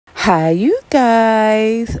Hi, you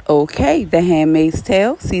guys. Okay, The Handmaid's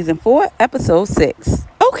Tale, Season 4, Episode 6.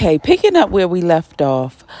 Okay, picking up where we left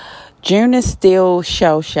off. June is still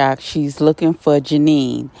shell-shocked. She's looking for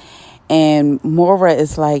Janine. And Maura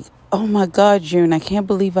is like, oh my God, June, I can't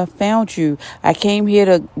believe I found you. I came here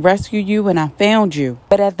to rescue you and I found you.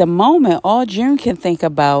 But at the moment, all June can think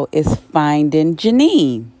about is finding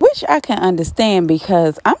Janine, which I can understand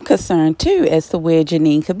because I'm concerned too as to where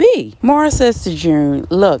Janine could be. Maura says to June,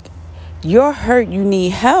 look, you're hurt, you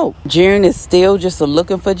need help. June is still just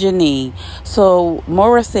looking for Janine. So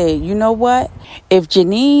Maura said, you know what? If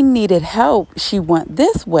Janine needed help, she went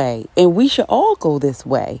this way and we should all go this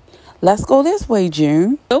way. Let's go this way,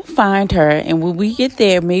 June. Go find her, and when we get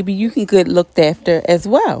there, maybe you can get looked after as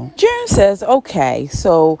well. June says, okay.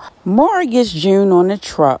 So Maura gets June on the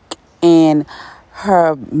truck, and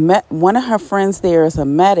one of her friends there is a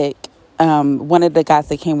medic, one of the guys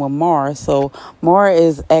that came with Maura. So Maura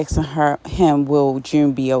is asking him, will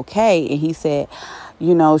June be okay? And he said,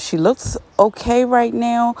 you know, she looks okay right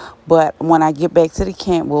now, but when I get back to the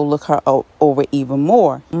camp, we'll look her over even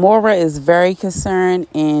more. Maura is very concerned,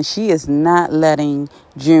 and she is not letting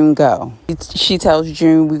June go. She tells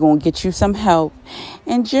June, we're going to get you some help.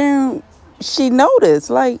 And June, she noticed,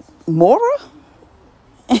 like, Maura?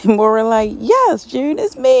 And Maura like, yes, June,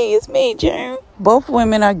 it's me, June. Both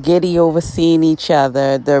women are giddy over seeing each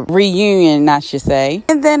other, the reunion, I should say.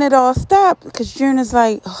 And then it all stopped because June is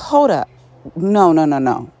like, hold up.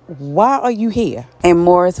 No. Why are you here? And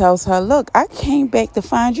Maura tells her, look, I came back to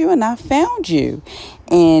find you and I found you.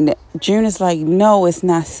 And June is like, no, it's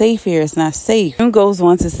not safe here. It's not safe. June goes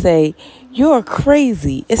on to say, you're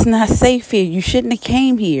crazy. It's not safe here. You shouldn't have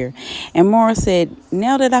came here. And Maura said,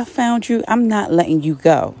 now that I found you, I'm not letting you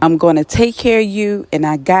go. I'm going to take care of you and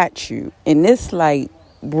I got you. And this like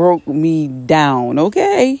broke me down.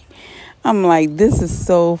 Okay. I'm like, this is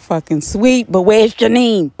so fucking sweet, but where's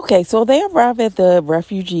Janine? Okay, so they arrive at the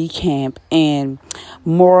refugee camp and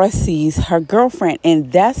Maura sees her girlfriend,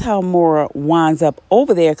 and that's how Maura winds up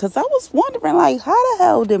over there. Because I was wondering, like, how the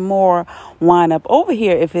hell did Maura wind up over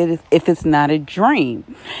here if it's not a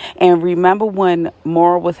dream? And remember when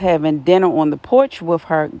Maura was having dinner on the porch with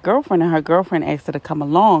her girlfriend, and her girlfriend asked her to come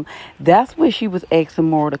along? That's where she was asking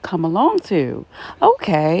Maura to come along to.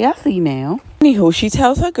 Okay, I see now. Anywho, she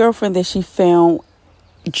tells her girlfriend that she found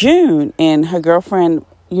June, and her girlfriend,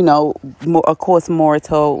 you know, of course, Maura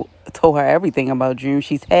told her everything about June.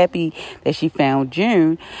 She's happy that she found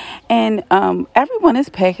June, and everyone is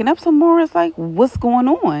packing up. So Maura's like, what's going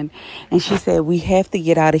on? And she said, we have to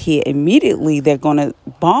get out of here immediately. They're gonna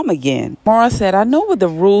bomb again. Maura said, I know what the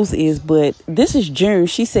rules is, but this is June.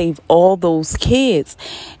 She saved all those kids.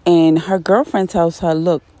 And her girlfriend tells her,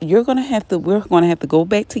 look, we're gonna have to go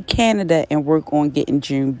back to Canada and work on getting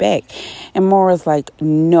June back. And Maura's like,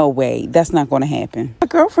 no way, that's not gonna happen. Her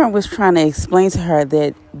girlfriend was trying to explain to her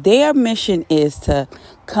that their mission is to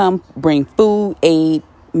come bring food, aid,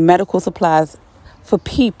 medical supplies for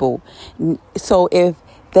people. So if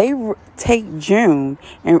they take June,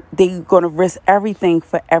 and they're going to risk everything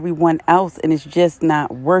for everyone else, and it's just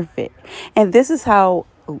not worth it. And this is how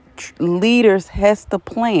leaders has to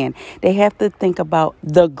plan. They have to think about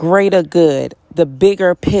the greater good, the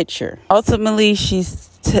bigger picture. Ultimately, she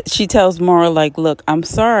tells Maura, like, look, I'm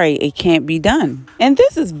sorry, it can't be done. And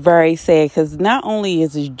this is very sad because not only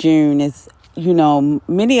is it June, it's, you know,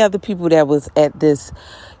 many other people that was at this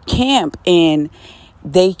camp and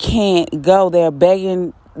they can't go. They're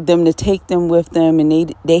begging them to take them with them,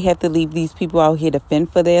 and they have to leave these people out here to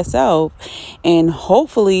fend for themselves, and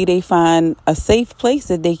hopefully they find a safe place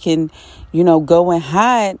that they can, you know, go and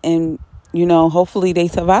hide, and you know, hopefully they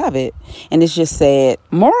survive it. And it's just sad.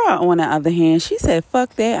 Maura, on the other hand, she said,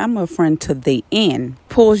 fuck that, I'm a friend to the end.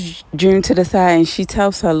 Pulls June to the side and she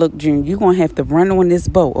tells her, look, June, you're gonna have to run on this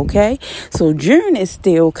boat, okay? So June is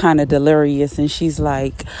still kind of delirious, and she's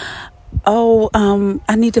like,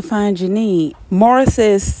 I need to find Janine. Maura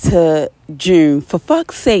says to June, for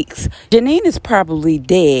fuck's sakes, Janine is probably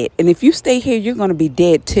dead. And if you stay here, you're going to be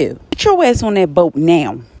dead too. Get your ass on that boat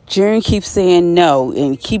now. June keeps saying no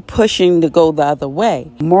and keep pushing to go the other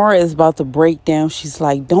way. Maura is about to break down. She's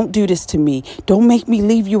like, don't do this to me. Don't make me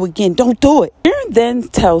leave you again. Don't do it. June then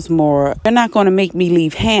tells Maura, you're not going to make me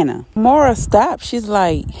leave Hannah. Maura stops. She's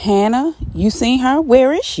like, Hannah, you seen her?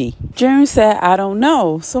 Where is she? June said, I don't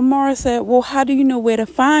know. So Maura said, well, how do you know where to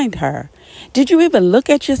find her? Did you even look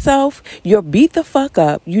at yourself? You're beat the fuck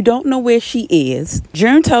up. You don't know where she is.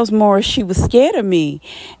 June tells Morris she was scared of me.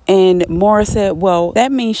 And Morris said, well,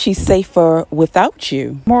 that means she's safer without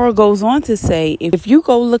you. Morris goes on to say, if you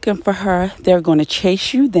go looking for her, they're going to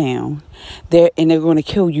chase you down. They're going to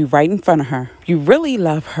kill you right in front of her. If you really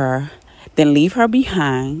love her, then leave her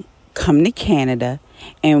behind. Come to Canada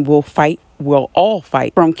and we'll fight. We'll all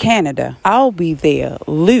fight from Canada. I'll be there.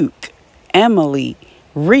 Luke, Emily,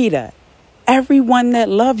 Rita, everyone that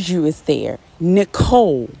loves you is there.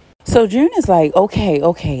 Nicole. So June is like, okay.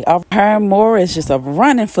 Her and Morris just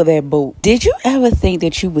running for that boat. Did you ever think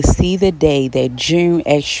that you would see the day that June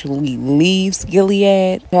actually leaves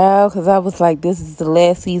Gilead? Yeah, because I was like, this is the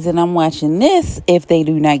last season I'm watching this if they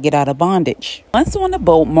do not get out of bondage. Once on the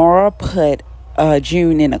boat, Mara put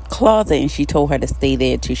June in a closet and she told her to stay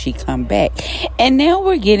there till she come back. And now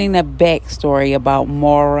we're getting a backstory about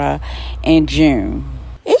Mara and June.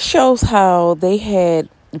 It shows how they had,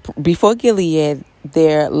 before Gilead,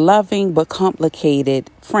 their loving but complicated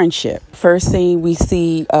friendship. First thing we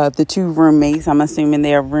see the two roommates, I'm assuming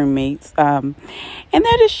they're roommates, and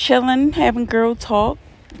they're just chilling, having girl talk,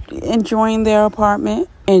 enjoying their apartment.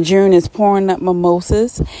 And June is pouring up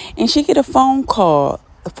mimosas and she get a phone call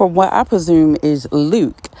from what I presume is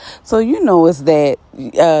Luke. So you know it's that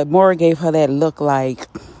Maura gave her that look like,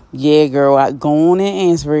 yeah, girl, I go on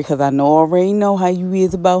and answer it because I already know how you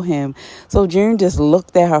is about him. So June just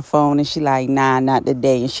looked at her phone and she like, nah, not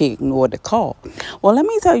today. And she ignored the call. Well, let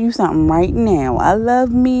me tell you something right now. I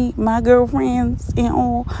love my girlfriends and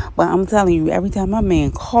all. But I'm telling you, every time my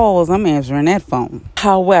man calls, I'm answering that phone.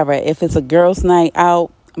 However, if it's a girls' night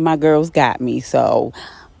out, my girls got me. So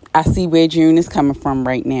I see where June is coming from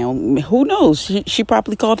right now. Who knows? She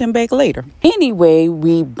probably called him back later. Anyway,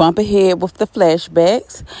 we bump ahead with the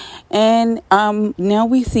flashbacks. And now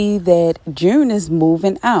we see that June is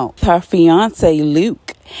moving out. Her fiance,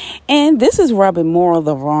 Luke. And this is rubbing Mora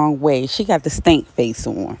the wrong way. She got the stink face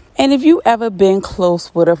on. And if you ever been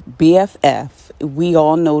close with a BFF, we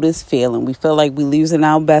all know this feeling. We feel like we're losing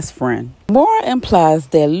our best friend. Mora implies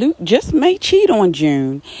that Luke just may cheat on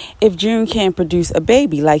June if June can't produce a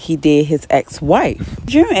baby like he did his ex-wife.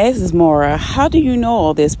 June asks Mora, how do you know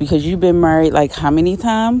all this? Because you've been married like how many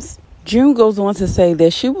times? June goes on to say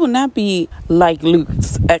that she will not be like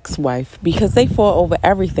Luke's ex-wife because they fought over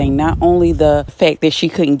everything, not only the fact that she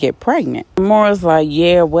couldn't get pregnant. Mora's like,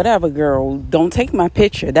 yeah, whatever, girl. Don't take my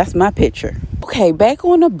picture. That's my picture. Okay, back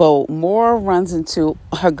on the boat, Mora runs into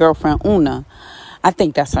her girlfriend, Una. I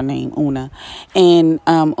think that's her name, Una. And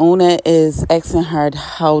Una is asking her,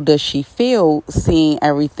 how does she feel seeing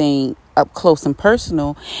everything up close and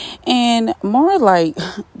personal? And more like,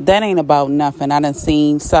 that ain't about nothing. I done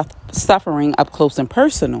seen suffering up close and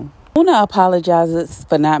personal. Una apologizes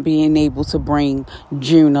for not being able to bring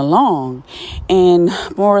June along. And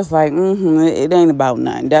Mora's like, it ain't about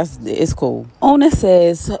nothing. It's cool. Una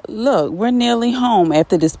says, look, we're nearly home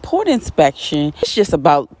after this port inspection. It's just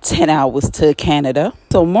about 10 hours to Canada.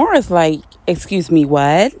 So Mora's like, excuse me,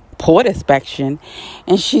 what? Port inspection?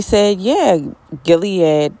 And she said, yeah,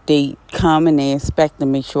 Gilead, they come and they inspect to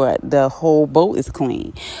make sure the whole boat is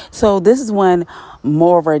clean. So this is when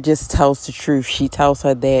Mora just tells the truth. She tells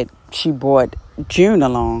her that she brought June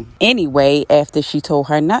along anyway after she told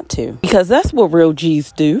her not to, because that's what real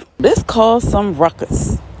G's do. This caused some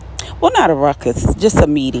ruckus. Well, not a ruckus, just a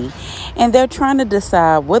meeting. And they're trying to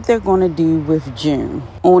decide what they're going to do with June.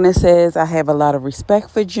 Una says, I have a lot of respect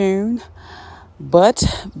for June,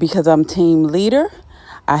 but because I'm team leader,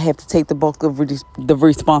 I have to take the bulk of the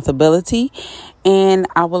responsibility. And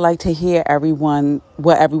I would like to hear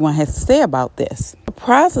what everyone has to say about this.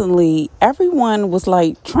 Surprisingly, everyone was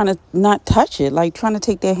like trying to not touch it, like trying to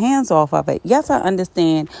take their hands off of it. Yes, I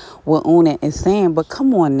understand what Una is saying, but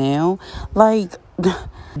come on now. Like,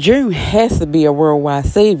 June has to be a worldwide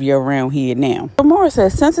savior around here now. But Mora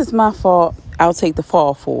says, since it's my fault, I'll take the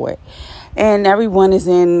fall for it. And everyone is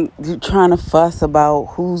trying to fuss about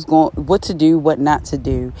what to do, what not to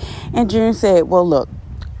do. And June said, well, look,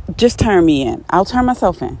 just turn me in. I'll turn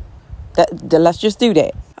myself in. Let's just do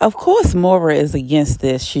that. Of course, Mora is against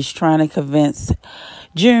this. She's trying to convince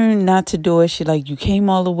June not to do it. She like, you came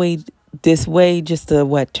all the way this way just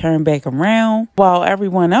to, turn back around? While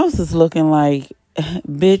everyone else is looking like,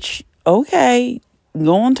 bitch, okay,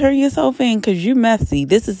 go and turn yourself in because you messy.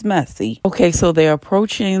 This is messy. Okay, so they're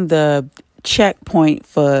approaching the checkpoint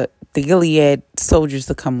for the Gilead soldiers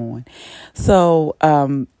to come on. So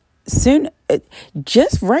soon,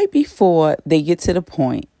 just right before they get to the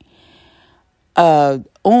point,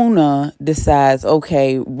 Una decides,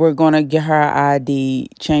 okay, we're going to get her ID,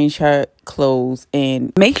 change her clothes,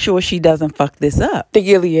 and make sure she doesn't fuck this up. The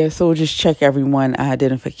Gilead soldiers check everyone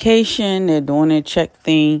identification. They're doing their check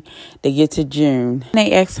thing. They get to June.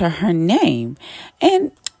 They ask her name.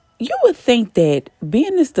 And you would think that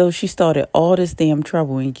being as though she started all this damn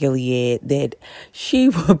trouble in Gilead, that she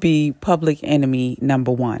would be public enemy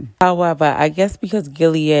number one. However, I guess because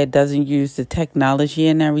Gilead doesn't use the technology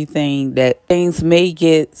and everything, that things may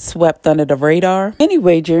get swept under the radar.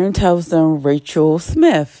 Anyway, June tells them Rachel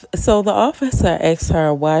Smith. So the officer asks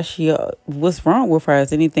her why what's wrong with her.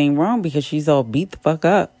 Is anything wrong? Because she's all beat the fuck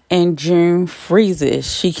up. And June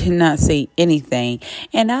freezes. She cannot say anything.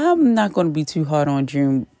 And I'm not going to be too hard on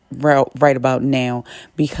June right about now,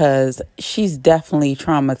 because she's definitely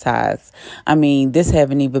traumatized. I mean, this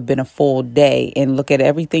haven't even been a full day, and look at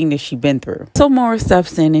everything that she's been through. So Maura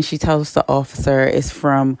steps in and she tells the officer it's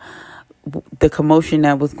from the commotion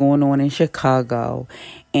that was going on in Chicago.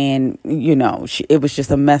 And, you know, it was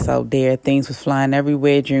just a mess out there. Things was flying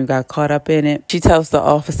everywhere. June got caught up in it. She tells the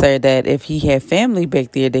officer that if he had family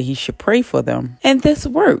back there, that he should pray for them. And this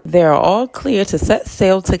worked. They're all clear to set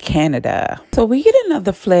sail to Canada. So we get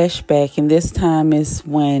another flashback, and this time is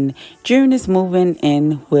when June is moving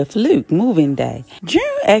in with Luke, moving day. June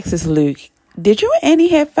asks Luke, did you and Annie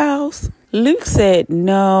have vows? Luke said,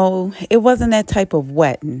 no, it wasn't that type of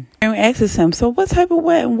wedding. And asks him, so what type of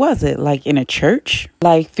wedding was it? Like in a church?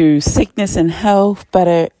 Like through sickness and health,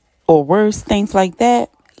 better or worse, things like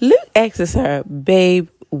that? Luke asks her, babe,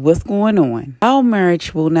 what's going on? Our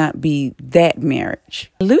marriage will not be that marriage.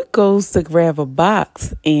 Luke goes to grab a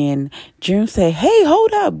box, and June said, hey,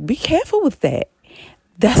 hold up, be careful with that.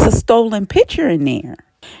 That's a stolen picture in there.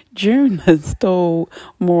 June stole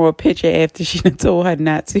Maura's picture after she told her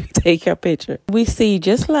not to take her picture. We see,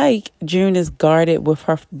 just like June is guarded with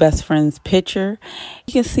her best friend's picture,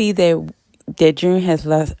 you can see that June has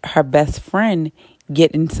let her best friend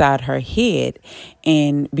get inside her head,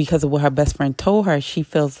 and because of what her best friend told her, she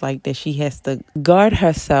feels like that she has to guard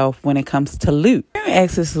herself when it comes to Luke. June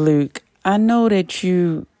asks Luke, I know that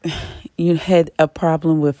you had a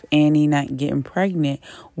problem with Annie not getting pregnant.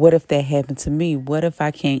 What if that happened to me? What if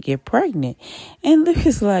I can't get pregnant? And Luke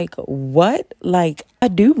is like, what? Like, I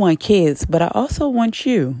do want kids, but I also want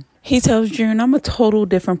you. He tells June, I'm a total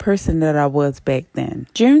different person than I was back then.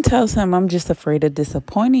 June tells him, I'm just afraid of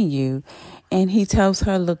disappointing you. And he tells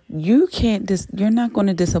her, look, you're not going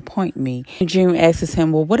to disappoint me. And June asks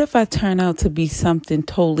him, well, what if I turn out to be something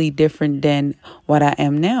totally different than what I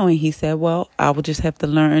am now? And he said, well, I will just have to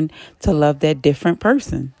learn to love that different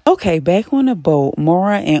person. Okay, back on the boat,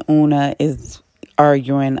 Maura and Una is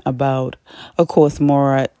arguing about, of course,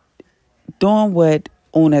 Maura doing what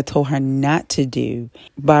Una told her not to do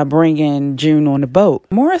by bringing June on the boat.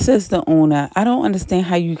 Maura says to Una, I don't understand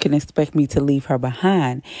how you can expect me to leave her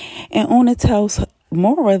behind. And Una tells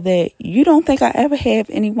Maura that you don't think I ever have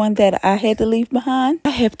anyone that I had to leave behind. I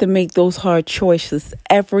have to make those hard choices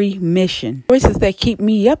every mission. Choices that keep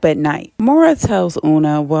me up at night. Maura tells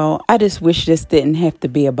Una, well, I just wish this didn't have to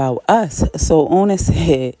be about us. So Una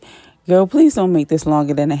said, girl, please don't make this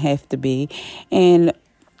longer than it have to be. And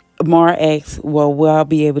Maura asks, well, will I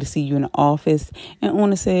be able to see you in the office? And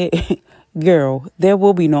Una said, girl, there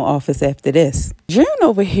will be no office after this. June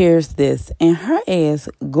overhears this, and her ass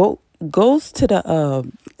goes to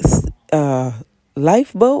the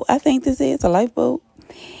lifeboat. I think this is a lifeboat.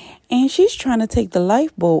 And she's trying to take the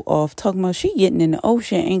lifeboat off, talking about she getting in the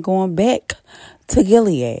ocean and going back to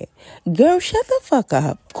Gilead. Girl, shut the fuck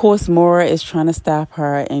up. Of course, Maura is trying to stop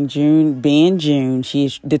her, and June, being June,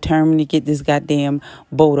 she's determined to get this goddamn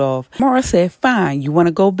boat off. Maura said, fine, you want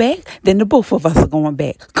to go back? Then the both of us are going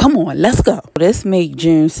back. Come on, let's go. This make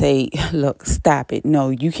June say, look, stop it. No,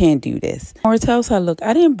 you can't do this. Maura tells her, look,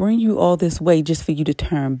 I didn't bring you all this way just for you to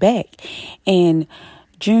turn back. And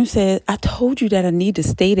June said, I told you that I need to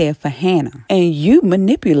stay there for Hannah, and you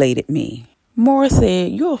manipulated me. Maura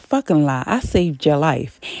said, you're a fucking lie. I saved your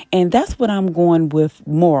life. And that's what I'm going with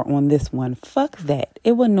more on this one. Fuck that.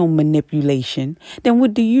 It wasn't no manipulation. Then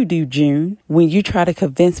what do you do, June, when you try to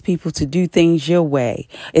convince people to do things your way?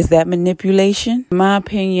 Is that manipulation? In my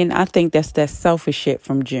opinion, I think that's that selfish shit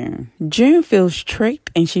from June. June feels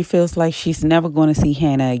tricked, and she feels like she's never going to see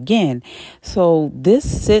Hannah again. So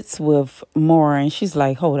this sits with Maura, and she's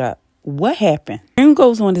like, hold up. What happened? June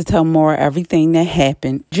goes on to tell Maura everything that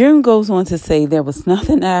happened. June goes on to say there was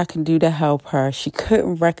nothing that I can do to help her. She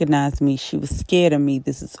couldn't recognize me. She was scared of me.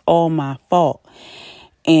 This is all my fault.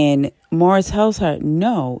 And Maura tells her,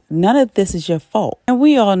 no, none of this is your fault. And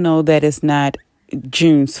we all know that it's not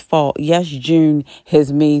June's fault. Yes, June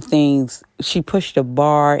has made things she pushed the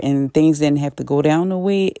bar and things didn't have to go down the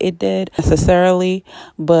way it did necessarily,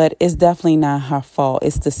 but it's definitely not her fault.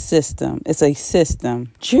 It's the system. It's a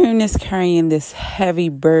system. June is carrying this heavy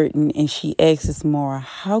burden and she asks Mora,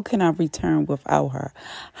 how can I return without her?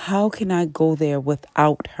 How can I go there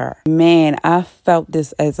without her? Man, I felt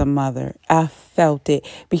this as a mother. I felt it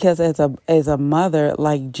because as a mother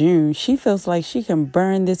like June, she feels like she can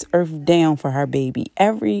burn this earth down for her baby.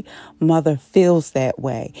 Every mother feels that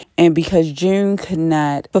way. And because June could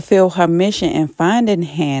not fulfill her mission in finding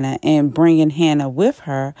Hannah and bringing Hannah with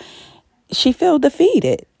her, she felt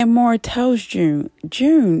defeated. And Mora tells June,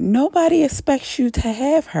 nobody expects you to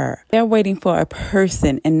have her. They're waiting for a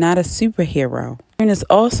person and not a superhero. June is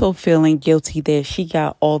also feeling guilty that she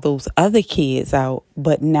got all those other kids out,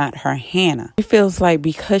 but not her Hannah. She feels like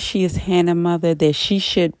because she is Hannah's mother, that she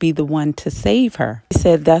should be the one to save her. She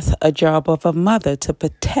said that's a job of a mother to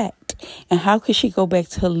protect. And how could she go back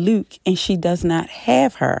to Luke and she does not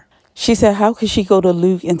have her? She said, how could she go to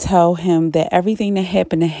Luke and tell him that everything that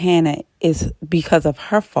happened to Hannah is because of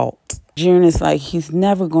her fault? June is like, he's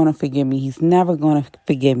never going to forgive me. He's never going to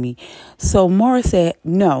forgive me. So Mora said,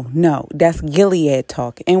 no, that's Gilead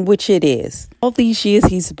talk, and which it is. All these years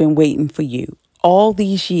he's been waiting for you. All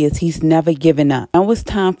these years he's never given up. Now it's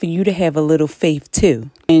time for you to have a little faith too.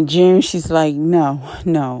 And June, she's like,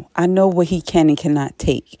 no, I know what he can and cannot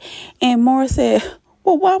take. And Mora said,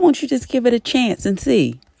 well, why won't you just give it a chance and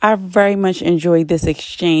see? I very much enjoyed this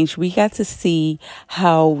exchange. We got to see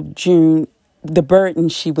how June, the burden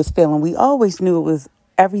she was feeling. We always knew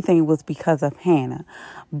everything was because of Hannah,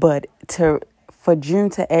 but for June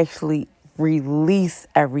to actually release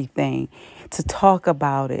everything, to talk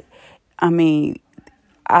about it, I mean,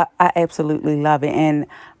 I absolutely love it. And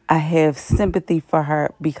I have sympathy for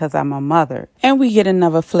her because I'm a mother. And we get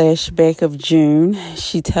another flashback of June.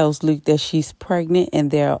 She tells Luke that she's pregnant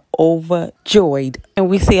and they're overjoyed. And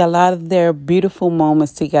we see a lot of their beautiful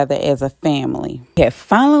moments together as a family. They have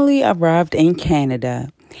finally arrived in Canada.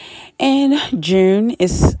 And June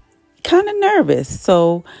is kind of nervous.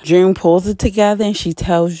 So June pulls it together and she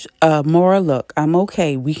tells Mora, look, I'm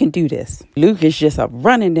okay. We can do this. Luke is just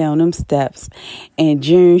running down them steps. And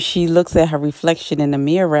June, she looks at her reflection in the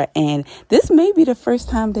mirror. And this may be the first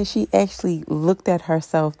time that she actually looked at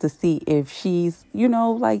herself to see if she's,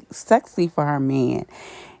 like sexy for her man.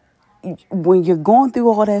 When you're going through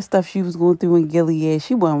all that stuff she was going through in Gilead,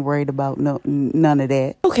 she wasn't worried about none of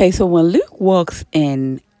that. Okay, so when Luke walks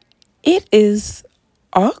in, it is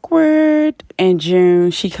awkward. And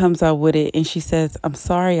June, she comes out with it and she says, I'm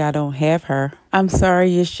sorry I don't have her. I'm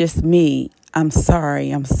sorry it's just me. I'm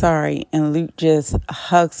sorry. And Luke just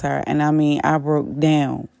hugs her. And I mean, I broke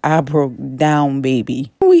down,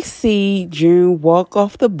 baby. We see June walk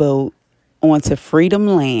off the boat onto Freedom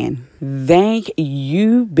Land. Thank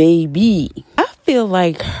you, baby. I feel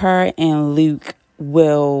like her and Luke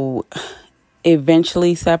will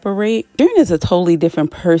eventually separate. June is a totally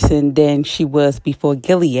different person than she was before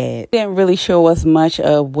Gilead. They didn't really show us much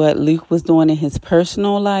of what Luke was doing in his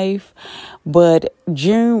personal life, but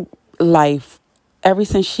June's life, ever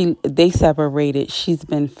since they separated, she's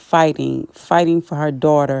been fighting for her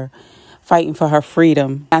daughter, fighting for her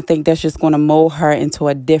freedom. I think that's just going to mold her into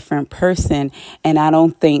a different person, and I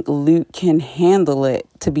don't think Luke can handle it,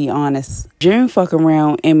 to be honest. June fuck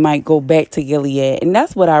around and might go back to Gilead, and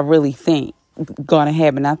that's what I really think gonna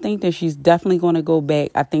happen. I think that she's definitely going to go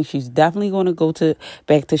back. I think she's definitely going to go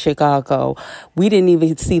back to Chicago. We didn't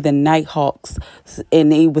even see the Nighthawks,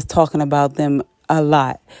 and they was talking about them a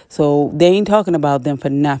lot. So they ain't talking about them for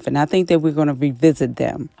nothing. I think that we're going to revisit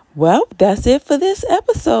them. Well, that's it for this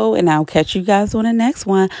episode, and I'll catch you guys on the next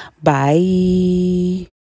one. Bye.